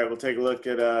 All right, we'll take a look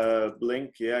at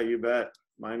Blink. Yeah, you bet.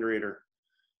 Mind reader.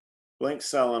 Blink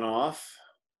selling off.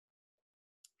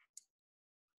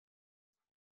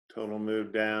 Total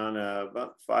move down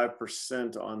about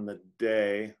 5% on the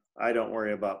day. I don't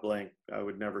worry about Blink. I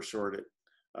would never short it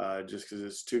just because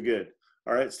it's too good.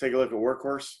 All right, let's take a look at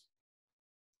Workhorse.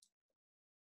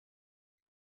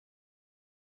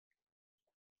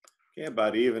 Okay,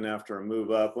 about even after a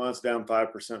move up. Well, it's down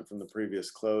 5% from the previous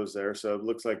close there. So it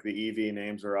looks like the EV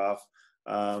names are off.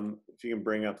 If you can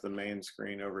bring up the main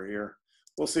screen over here,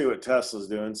 we'll see what Tesla's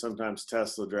doing. Sometimes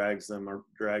Tesla drags them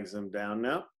down.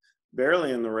 Now,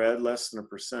 barely in the red, less than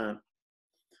 1%.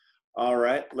 All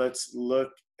right, let's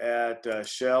look at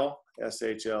Shell,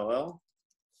 SHLL.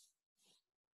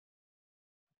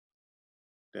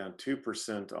 Down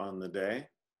 2% on the day.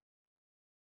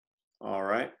 All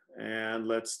right, and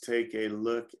let's take a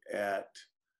look at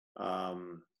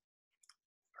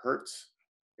Hertz,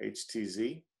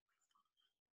 HTZ.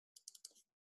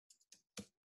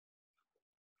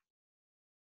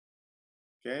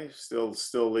 Okay,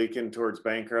 still leaking towards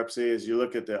bankruptcy. As you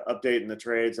look at the update in the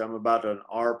trades, I'm about an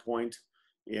R point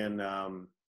in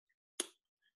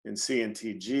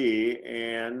CNTG,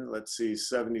 and let's see,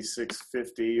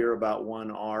 76.50. You're about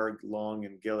 1 R long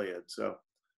in Gilead. So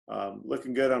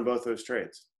looking good on both those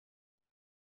trades.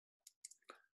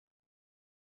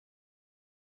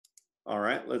 All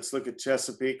right, let's look at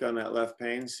Chesapeake on that left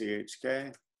pane,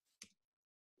 CHK.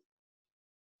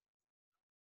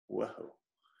 Whoa,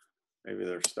 maybe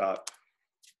they're stopped.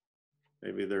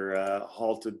 Maybe they're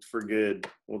halted for good.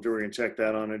 We're going to check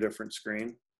that on a different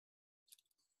screen.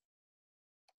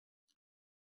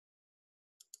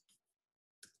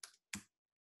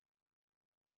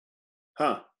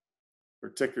 Huh, their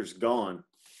ticker's gone.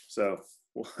 So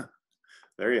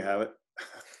there you have it.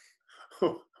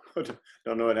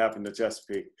 Don't know what happened to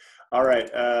Chesapeake. All right,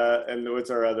 and what's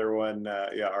our other one?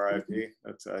 Yeah, RIP.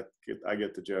 That's I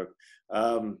get the joke.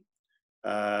 The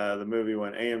movie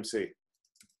one, AMC.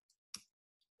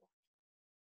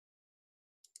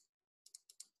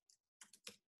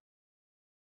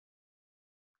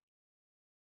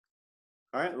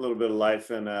 All right, a little bit of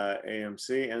life in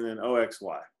AMC, and then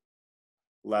OXY.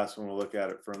 Last one we'll look at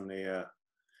it from the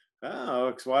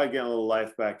OXY, getting a little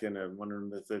life back in it.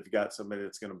 Wondering if they've got somebody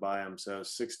that's going to buy them. So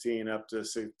 16 up to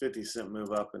 50-cent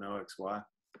move up in OXY.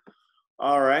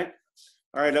 All right,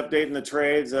 updating the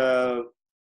trades.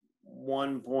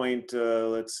 1 point,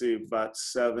 let's see, about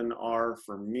 7 R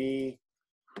for me.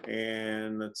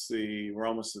 And let's see, we're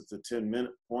almost at the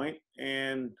 10-minute point.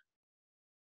 And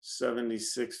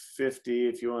 76.50,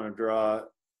 if you want to draw,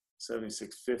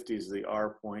 76.50 is the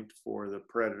R point for the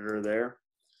Predator there.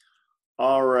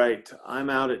 All right, I'm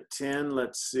out at 10.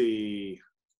 Let's see.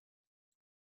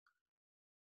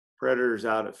 Predator's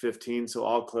out at 15, so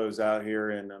I'll close out here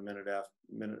in a minute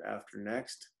after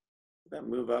next. That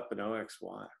move up in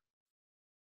OXY.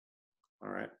 All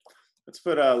right, let's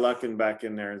put Luckin back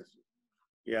in there.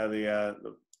 Yeah,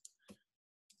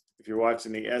 if you're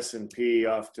watching the S&P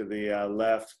off to the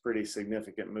left, pretty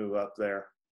significant move up there.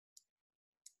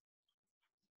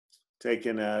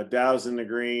 Taking Dow's in the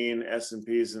green,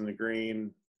 S&P's in the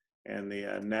green, and the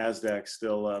NASDAQ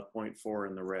still 0.4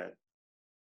 in the red.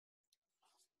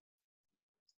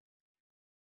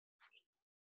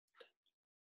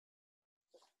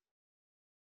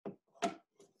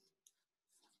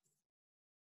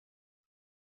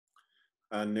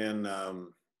 And then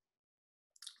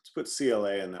let's put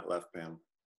CLA in that left panel.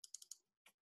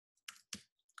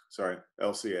 Sorry,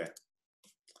 LCA.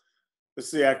 This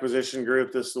is the acquisition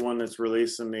group. This is the one that's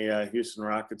releasing the Houston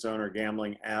Rockets owner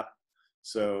gambling app.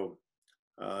 So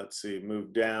let's see,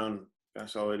 move down,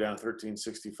 gosh, all the way down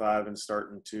 1365 and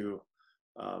starting to,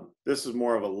 this is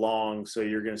more of a long, so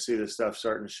you're going to see this stuff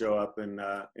starting to show up in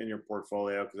your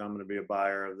portfolio because I'm going to be a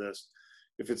buyer of this.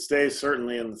 If it stays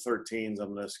certainly in the 13s,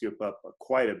 I'm going to scoop up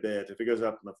quite a bit. If it goes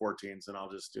up in the 14s, then I'll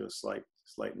just do a slight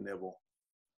nibble.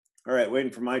 All right,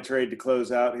 waiting for my trade to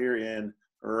close out here in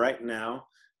right now.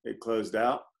 It closed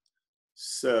out.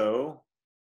 So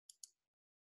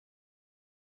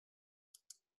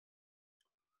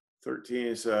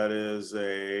 13, so that is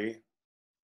a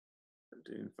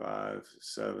 13.5,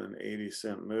 7,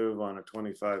 80-cent move on a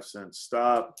 25-cent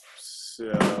stop.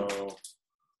 So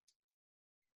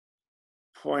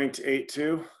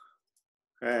 0.82.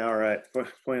 Okay, all right. Point,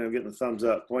 I'm getting the thumbs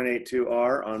up.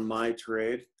 0.82R on my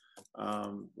trade.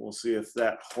 We'll see if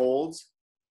that holds.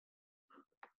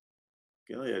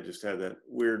 Gilead just had that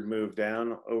weird move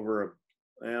down over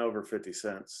 50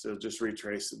 cents. So just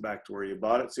retrace it back to where you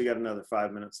bought it. So you got another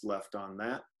 5 minutes left on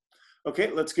that.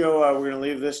 Okay, let's go. We're going to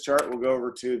leave this chart. We'll go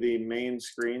over to the main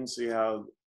screen, see how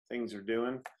things are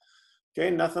doing.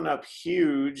 Okay, nothing up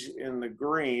huge in the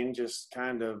green, just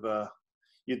kind of,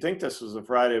 you'd think this was the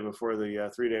Friday before the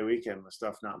 3-day weekend with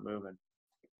stuff not moving,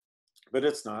 but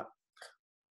it's not.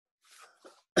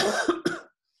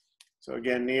 So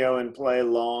again, Neo in play,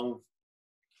 long,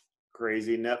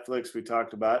 crazy. Netflix we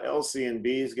talked about. LCNB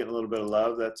is getting a little bit of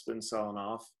love. That's been selling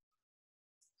off.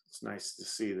 It's nice to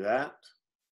see that.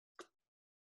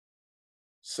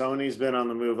 Sony's been on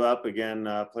the move up again.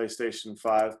 PlayStation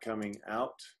 5 coming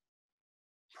out.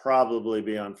 Probably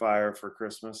be on fire for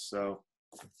Christmas. So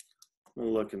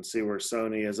we'll look and see where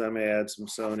Sony is. I may add some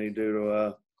Sony due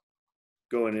to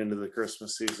going into the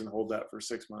Christmas season. Hold that for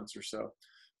 6 months or so.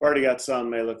 Already got some.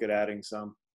 May look at adding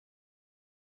some.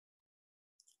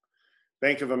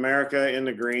 Bank of America in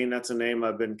the green. That's a name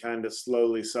I've been kind of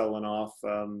slowly selling off.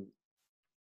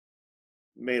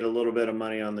 Made a little bit of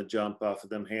money on the jump off of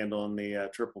them handling the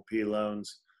triple P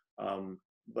loans,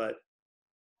 but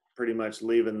pretty much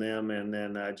leaving them. And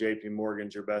then JP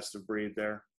Morgan's your best of breed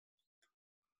there.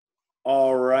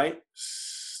 All right,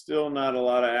 still not a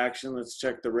lot of action. Let's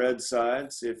check the red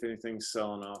side, see if anything's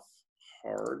selling off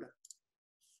hard.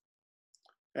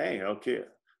 Hey, okay,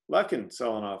 Luckin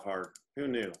selling off hard. Who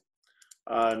knew?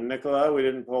 Nikola, we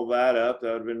didn't pull that up.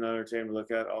 That would have been another team to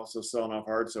look at. Also selling off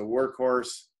hard. So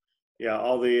Workhorse, yeah,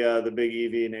 all the big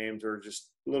EV names are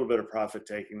just a little bit of profit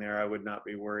taking there. I would not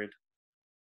be worried.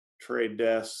 Trade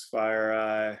Desk,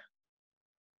 FireEye,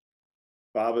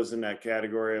 Baba's in that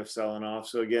category of selling off.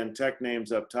 So again, tech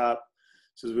names up top.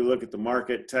 So as we look at the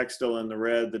market, tech still in the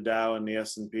red, the Dow and the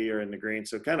S&P are in the green.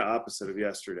 So kind of opposite of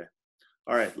yesterday.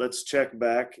 All right, let's check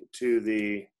back to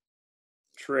the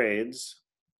trades.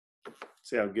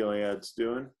 See how Gilead's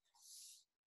doing.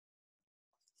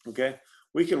 Okay,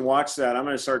 we can watch that. I'm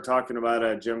going to start talking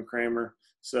about Jim Cramer.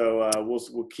 So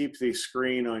we'll keep the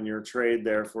screen on your trade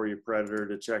there for you, Predator,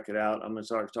 to check it out. I'm going to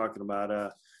start talking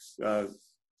about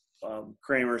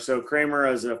Cramer. So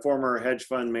Cramer is a former hedge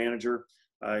fund manager.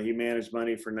 He managed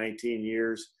money for 19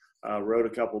 years, wrote a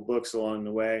couple books along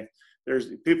the way. There's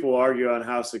people argue on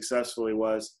how successful he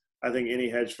was. I think any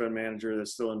hedge fund manager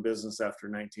that's still in business after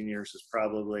 19 years has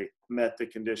probably met the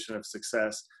condition of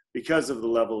success because of the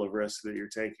level of risk that you're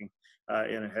taking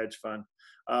in a hedge fund.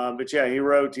 But yeah,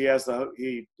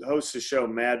 he hosts a show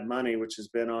Mad Money, which has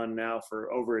been on now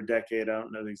for over a decade. I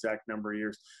don't know the exact number of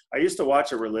years. I used to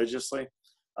watch it religiously.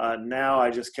 Now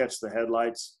I just catch the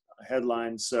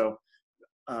headlines. So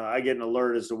I get an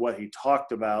alert as to what he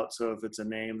talked about. So if it's a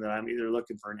name that I'm either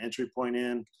looking for an entry point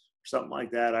in or something like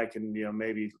that, I can,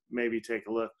 maybe take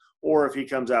a look. Or if he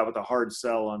comes out with a hard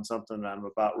sell on something that I'm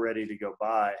about ready to go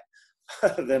buy,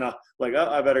 then I'm like, oh,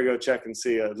 I better go check and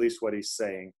see at least what he's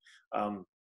saying.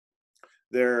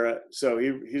 So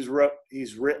he's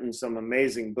written some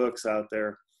amazing books out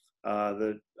there.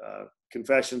 The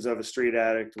Confessions of a Street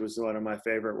Addict was one of my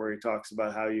favorite, where he talks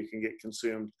about how you can get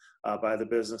consumed by the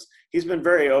business. He's been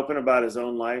very open about his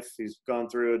own life. He's gone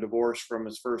through a divorce from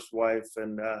his first wife,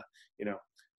 and you know,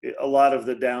 a lot of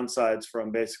the downsides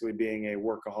from basically being a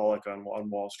workaholic on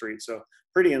Wall Street. So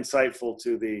pretty insightful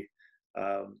to the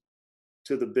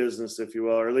business, if you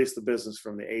will, or at least the business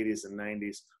from the 80s and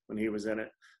 90s when he was in it.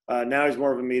 Now he's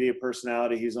more of a media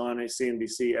personality. He's on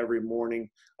CNBC every morning.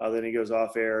 Then he goes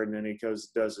off air, and then he does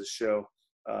his show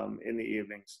in the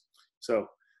evenings. So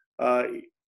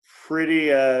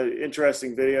pretty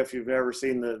interesting video. If you've ever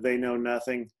seen the They Know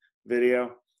Nothing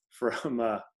video from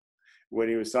when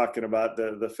he was talking about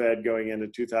the Fed going into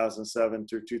 2007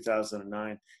 through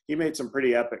 2009, he made some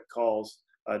pretty epic calls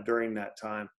during that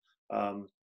time,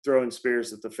 throwing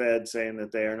spears at the Fed, saying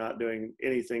that they are not doing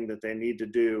anything that they need to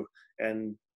do.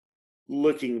 And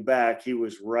looking back, he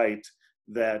was right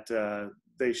that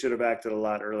they should have acted a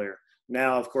lot earlier.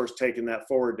 Now, of course, taking that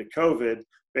forward to COVID,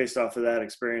 based off of that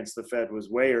experience, the Fed was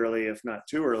way early, if not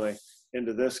too early,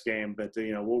 into this game. But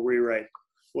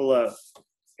we'll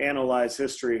analyze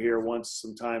history here once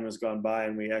some time has gone by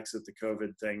and we exit the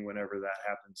COVID thing, whenever that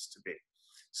happens to be.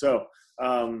 So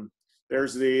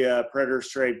there's the Predators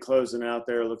trade closing out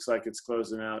there. It looks like it's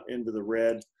closing out into the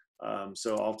red.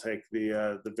 So I'll take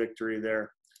the victory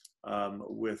there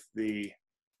with the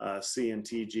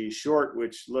CNTG short,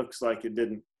 which looks like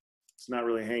it's not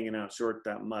really hanging out short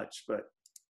that much, but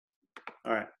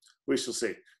all right, we shall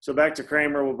see. So back to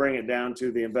Cramer, we'll bring it down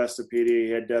to the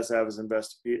Investopedia. He does have his own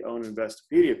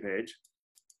Investopedia page.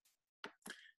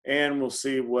 And we'll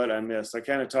see what I missed. I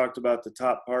kind of talked about the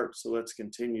top part, so let's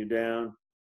continue down.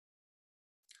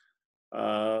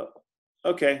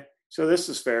 Okay, so this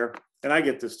is fair, and I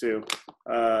get this too.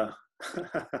 He'll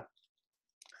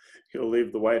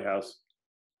leave the White House.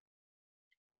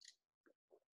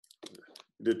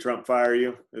 Did Trump fire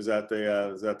you? Is that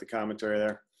the commentary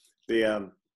there?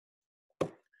 The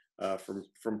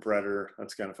from Predator.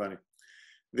 That's kind of funny.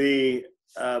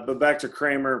 But back to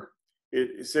Cramer,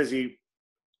 it says he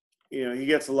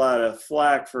gets a lot of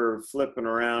flack for flipping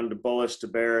around to bullish to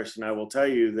bearish, and I will tell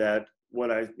you that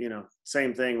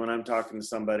same thing when I'm talking to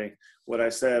somebody. What I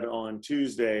said on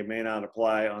Tuesday may not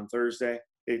apply on Thursday.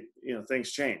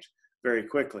 Things change very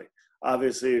quickly.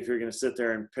 Obviously, if you're going to sit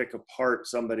there and pick apart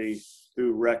somebody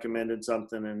who recommended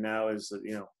something and now is,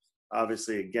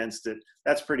 obviously against it,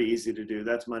 that's pretty easy to do.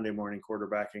 That's Monday morning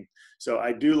quarterbacking. So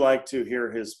I do like to hear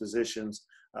his positions.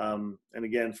 And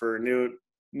again, for new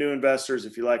investors,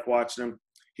 if you like watching him,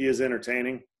 he is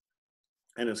entertaining,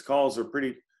 and his calls are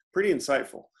pretty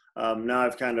insightful. Now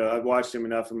I've watched him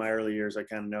enough in my early years. I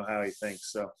kind of know how he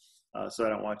thinks. So I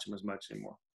don't watch him as much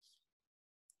anymore.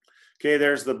 Okay,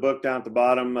 there's the book down at the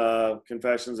bottom,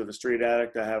 Confessions of a Street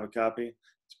Addict. I have a copy.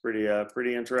 It's pretty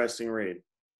interesting read.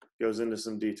 Goes into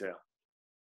some detail.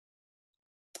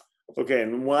 Okay,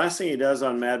 and the last thing he does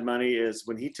on Mad Money is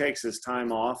when he takes his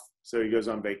time off, so he goes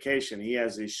on vacation, he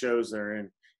has these shows that are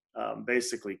in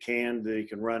basically canned that he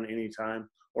can run anytime,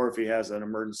 or if he has an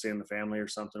emergency in the family or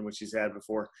something, which he's had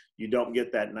before, you don't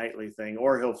get that nightly thing,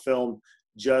 or he'll film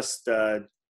just the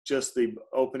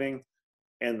opening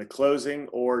and the closing,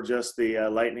 or just the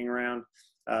lightning round,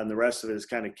 and the rest of it is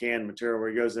kind of canned material where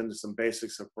he goes into some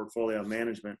basics of portfolio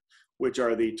management, which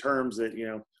are the terms that,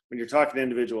 when you're talking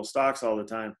individual stocks all the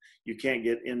time, you can't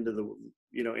get into the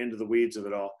weeds of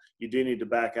it all. You do need to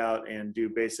back out and do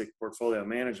basic portfolio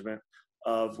management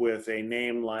with a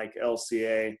name like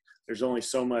LCA. There's only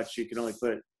so much you can only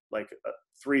put, like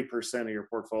 3% of your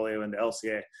portfolio into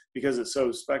LCA because it's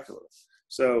so speculative.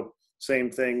 So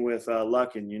same thing with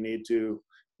Luckin. You need to,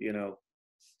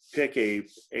 pick a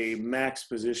max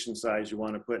position size you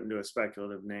want to put into a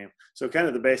speculative name. So kind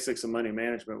of the basics of money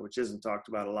management, which isn't talked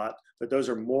about a lot, but those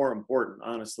are more important,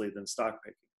 honestly, than stock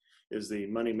picking, is the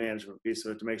money management piece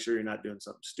of it, to make sure you're not doing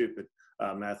something stupid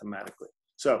mathematically.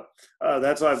 So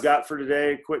that's all I've got for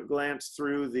today. Quick glance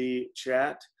through the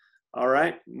chat. All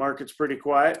right, market's pretty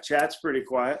quiet, chat's pretty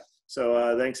quiet.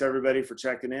 So thanks everybody for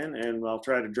checking in, and I'll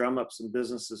try to drum up some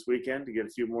business this weekend to get a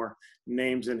few more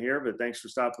names in here, but thanks for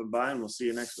stopping by, and we'll see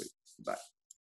you next week. Bye.